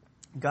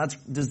 God's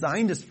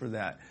designed us for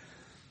that.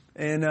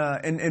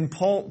 And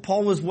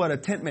Paul was what? A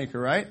tent maker,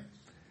 right?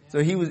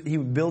 So he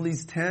would build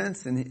these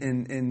tents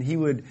and he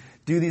would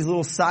do these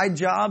little side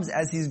jobs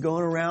as he's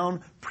going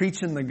around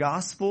preaching the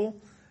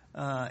gospel.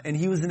 And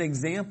he was an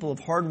example of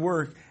hard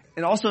work.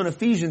 And also in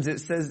Ephesians,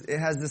 it says, it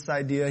has this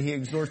idea. He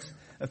exhorts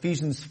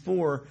Ephesians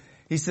 4.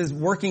 He says,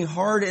 working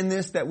hard in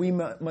this that we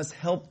must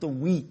help the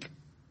weak.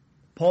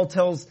 Paul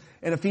tells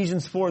in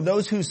Ephesians 4,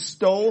 those who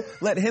stole,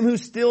 let him who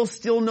steals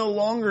steal no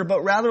longer,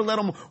 but rather let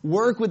him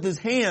work with his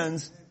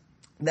hands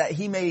that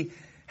he may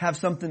have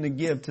something to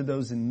give to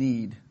those in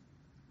need.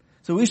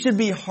 So we should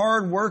be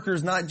hard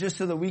workers, not just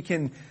so that we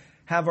can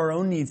have our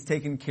own needs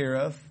taken care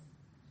of,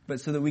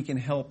 but so that we can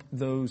help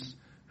those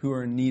who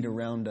are in need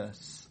around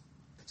us.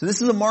 So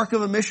this is a mark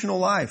of a missional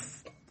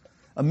life.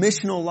 A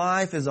missional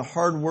life is a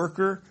hard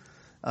worker.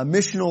 A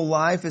missional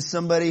life is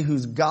somebody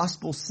who's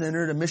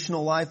gospel-centered. A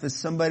missional life is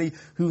somebody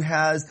who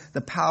has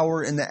the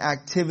power and the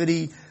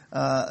activity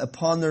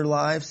upon their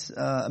lives.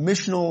 A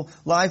missional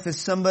life is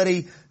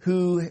somebody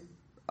who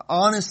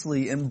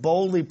honestly and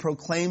boldly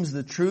proclaims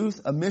the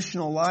truth. A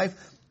missional life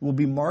will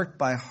be marked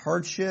by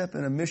hardship,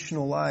 and a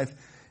missional life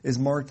is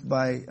marked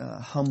by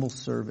humble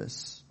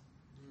service.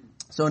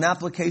 So an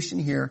application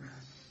here,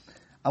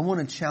 I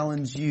want to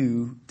challenge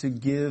you to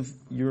give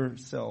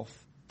yourself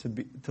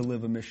to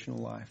live a missional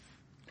life.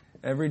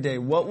 Every day,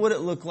 what would it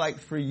look like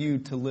for you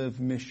to live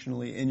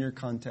missionally in your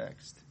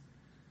context?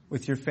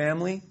 With your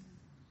family,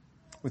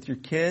 with your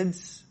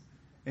kids,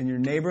 in your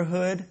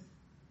neighborhood,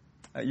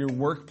 at your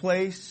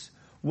workplace?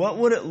 What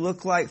would it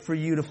look like for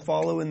you to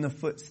follow in the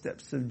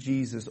footsteps of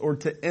Jesus or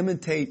to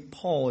imitate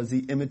Paul as he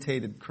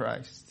imitated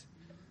Christ?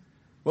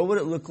 What would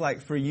it look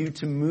like for you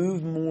to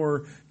move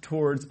more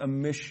towards a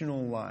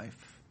missional life?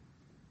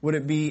 Would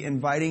it be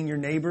inviting your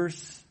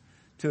neighbors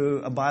to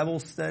a Bible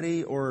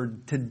study or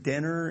to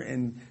dinner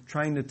and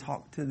trying to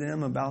talk to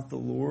them about the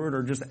Lord,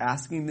 or just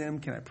asking them,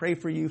 can I pray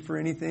for you for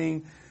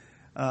anything?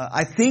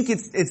 I think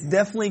it's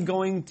definitely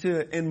going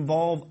to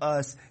involve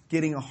us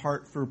getting a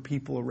heart for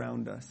people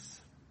around us.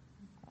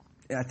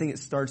 And I think it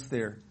starts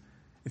there.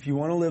 If you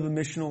want to live a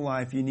missional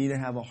life, you need to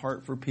have a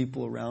heart for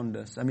people around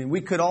us. I mean,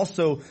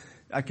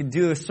 I could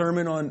do a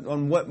sermon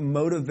on what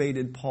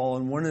motivated Paul,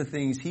 and one of the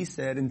things he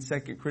said in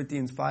 2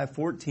 Corinthians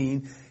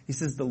 5:14, he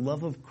says, the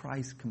love of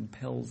Christ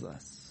compels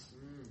us.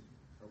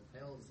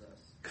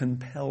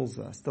 Compels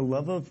us. The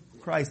love of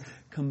Christ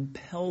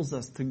compels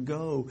us to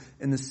go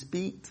and to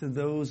speak to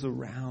those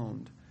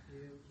around.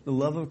 The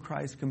love of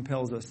Christ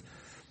compels us.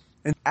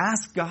 And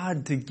ask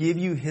God to give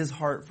you His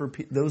heart for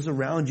those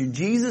around you.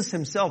 Jesus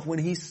Himself, when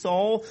He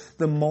saw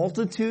the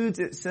multitudes,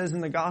 it says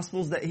in the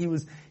Gospels that He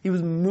was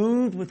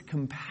moved with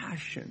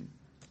compassion.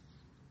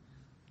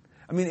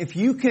 I mean, if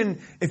you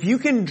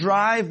can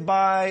drive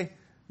by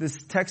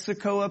this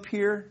Texaco up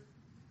here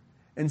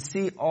and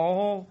see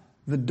all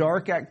the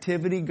dark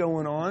activity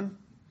going on,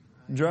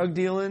 drug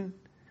dealing,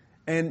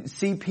 and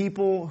see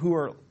people who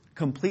are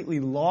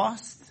completely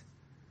lost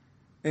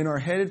and are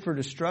headed for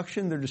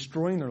destruction, they're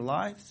destroying their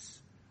lives,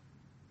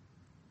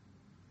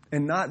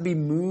 and not be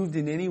moved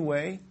in any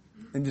way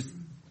and just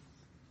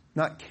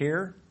not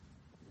care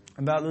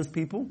about those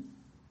people,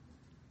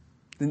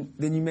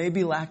 then you may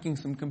be lacking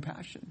some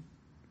compassion.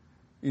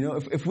 You know,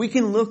 if we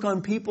can look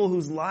on people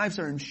whose lives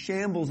are in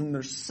shambles and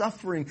they're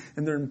suffering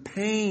and they're in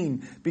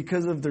pain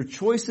because of their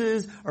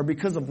choices or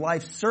because of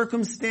life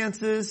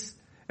circumstances,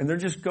 and they're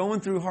just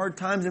going through hard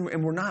times,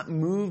 and we're not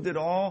moved at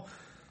all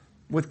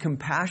with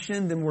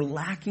compassion, then we're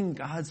lacking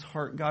God's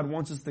heart. God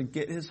wants us to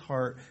get His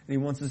heart, and He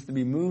wants us to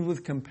be moved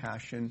with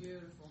compassion.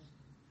 Beautiful.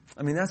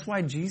 I mean, that's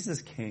why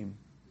Jesus came.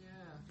 Yeah.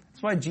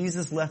 That's why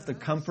Jesus left the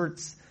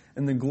comforts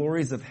and the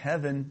glories of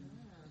heaven.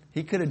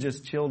 He could have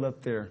just chilled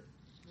up there,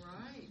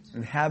 Right.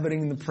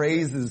 inhabiting the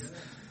praises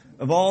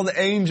of all the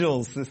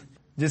angels,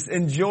 just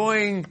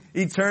enjoying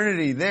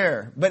eternity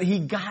there. But He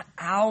got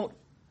out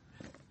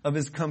of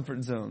His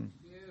comfort zone.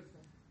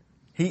 Beautiful.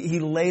 He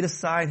laid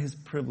aside His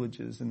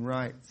privileges and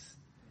rights.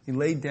 He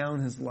laid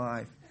down His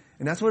life.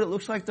 And that's what it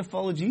looks like to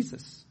follow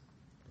Jesus.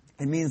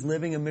 It means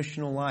living a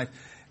missional life.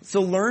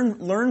 So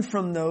learn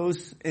from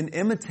those and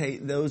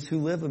imitate those who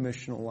live a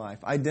missional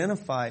life.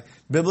 Identify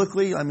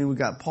biblically. I mean, we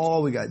got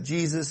Paul, we got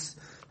Jesus.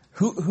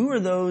 Who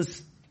are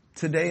those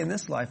today in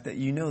this life that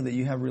you know that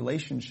you have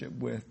relationship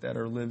with, that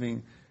are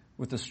living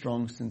with a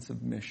strong sense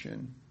of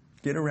mission?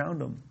 Get around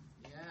them.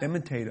 Yeah.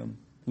 Imitate them.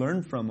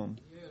 Learn from them.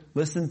 Yeah.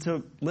 Listen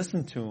to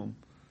them.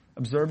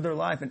 Observe their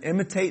life and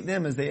imitate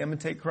them as they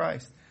imitate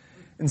Christ.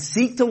 And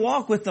seek to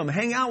walk with them.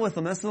 Hang out with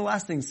them. That's the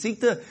last thing.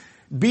 Seek to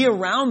be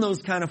around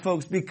those kind of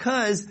folks,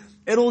 because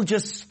it'll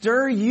just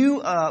stir you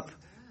up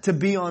to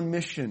be on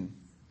mission.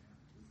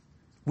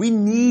 We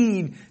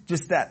need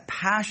just that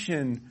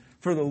passion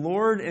for the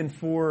Lord and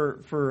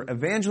for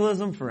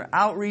evangelism, for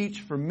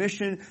outreach, for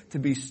mission to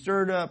be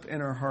stirred up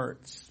in our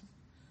hearts.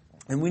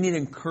 And we need to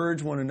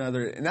encourage one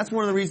another. And that's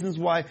one of the reasons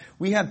why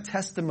we have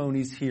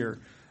testimonies here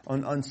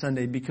on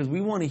Sunday because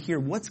we want to hear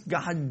what's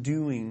God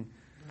doing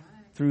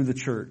through the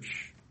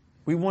church.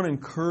 We want to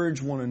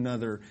encourage one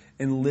another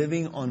in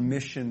living on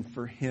mission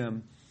for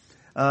Him.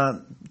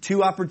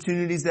 2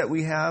 opportunities that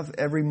we have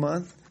every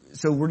month.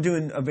 So we're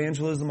doing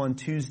evangelism on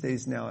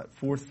Tuesdays now at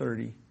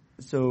 4:30.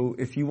 So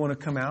if you want to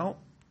come out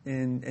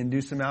and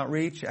do some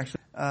outreach,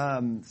 actually,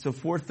 so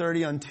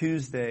 4:30 on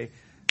Tuesday,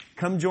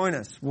 come join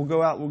us. We'll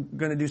go out. We're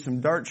going to do some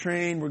dart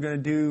train. We're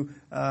going to do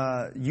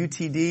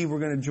UTD. We're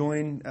going to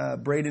join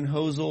Braden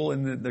Hosel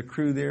and the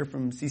crew there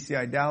from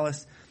CCI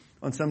Dallas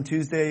on some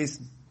Tuesdays.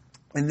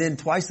 And then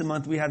twice a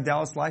month we have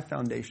Dallas Life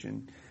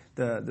Foundation,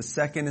 the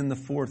 2nd and the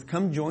 4th.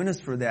 Come join us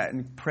for that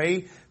and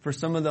pray for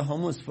some of the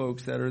homeless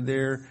folks that are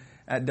there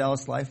at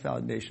Dallas Life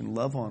Foundation.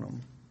 Love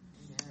on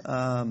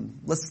them.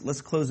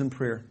 Let's close in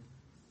prayer.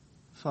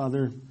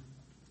 Father,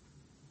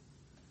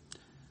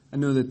 I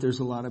know that there's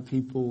a lot of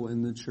people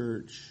in the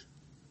church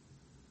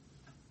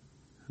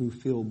who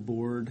feel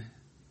bored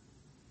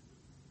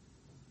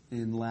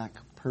and lack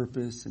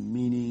purpose and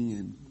meaning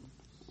and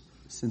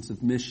sense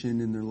of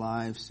mission in their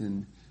lives,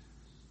 and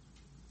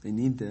they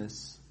need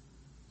this.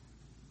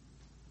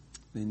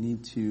 They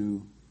need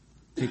to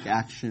take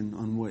action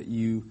on what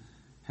you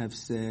have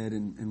said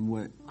and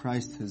what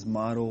Christ has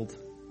modeled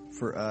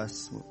for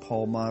us, what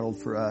Paul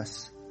modeled for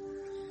us.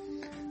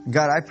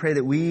 God, I pray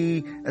that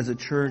we as a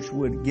church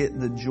would get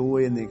the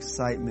joy and the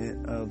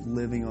excitement of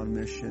living on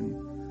mission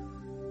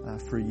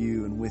for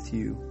you and with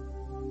you.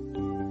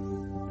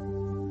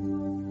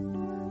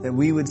 That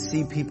we would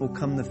see people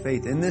come to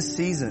faith in this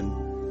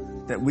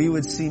season, that we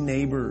would see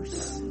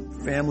neighbors,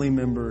 family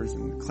members,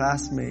 and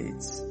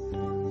classmates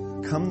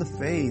come to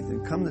faith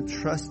and come to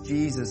trust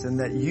Jesus, and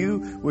that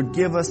you would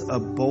give us a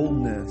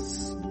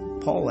boldness.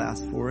 Paul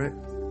asked for it.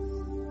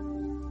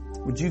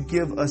 Would you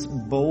give us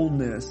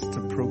boldness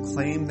to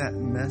proclaim that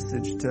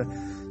message,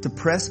 to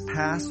press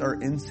past our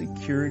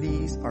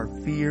insecurities, our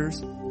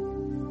fears,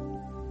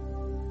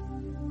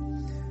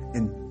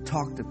 and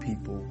talk to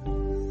people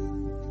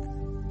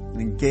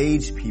and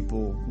engage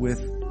people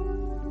with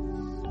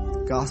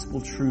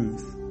gospel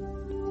truth.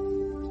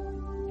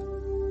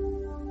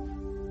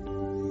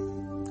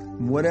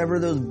 Whatever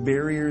those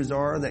barriers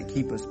are that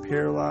keep us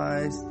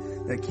paralyzed,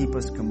 that keep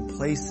us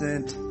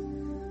complacent,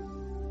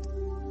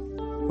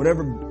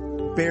 whatever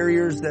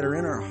barriers that are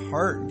in our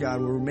heart,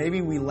 God, where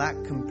maybe we lack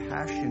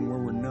compassion, where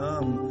we're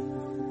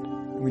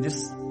numb, we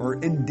just are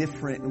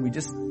indifferent, and we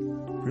just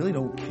really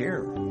don't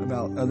care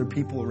about other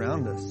people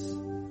around us.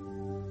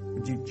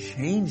 Would you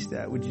change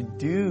that? Would you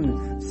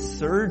do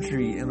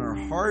surgery in our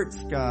hearts,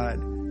 God,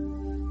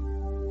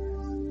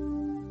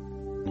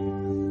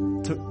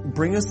 to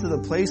bring us to the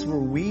place where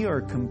we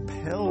are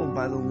compelled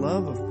by the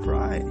love of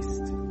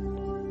Christ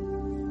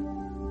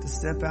to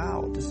step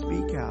out, to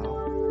speak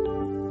out,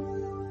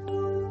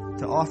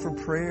 to offer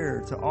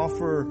prayer, to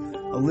offer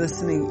a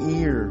listening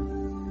ear.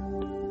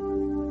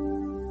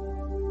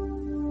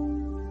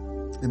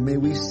 And may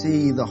we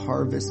see the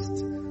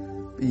harvest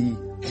be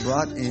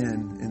brought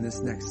in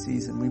this next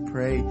season. We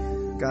pray,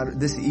 God,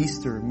 this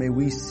Easter, may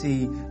we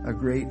see a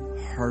great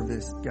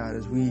harvest, God,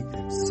 as we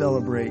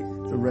celebrate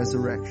the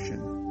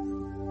resurrection.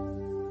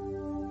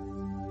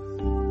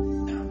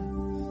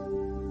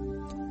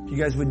 If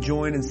you guys would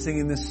join in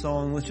singing this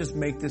song, let's just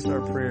make this our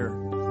prayer.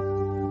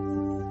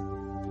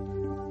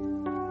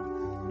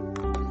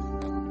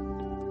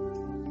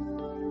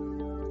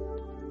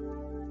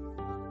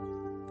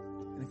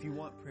 And if you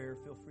want prayer,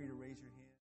 feel free to raise your hand.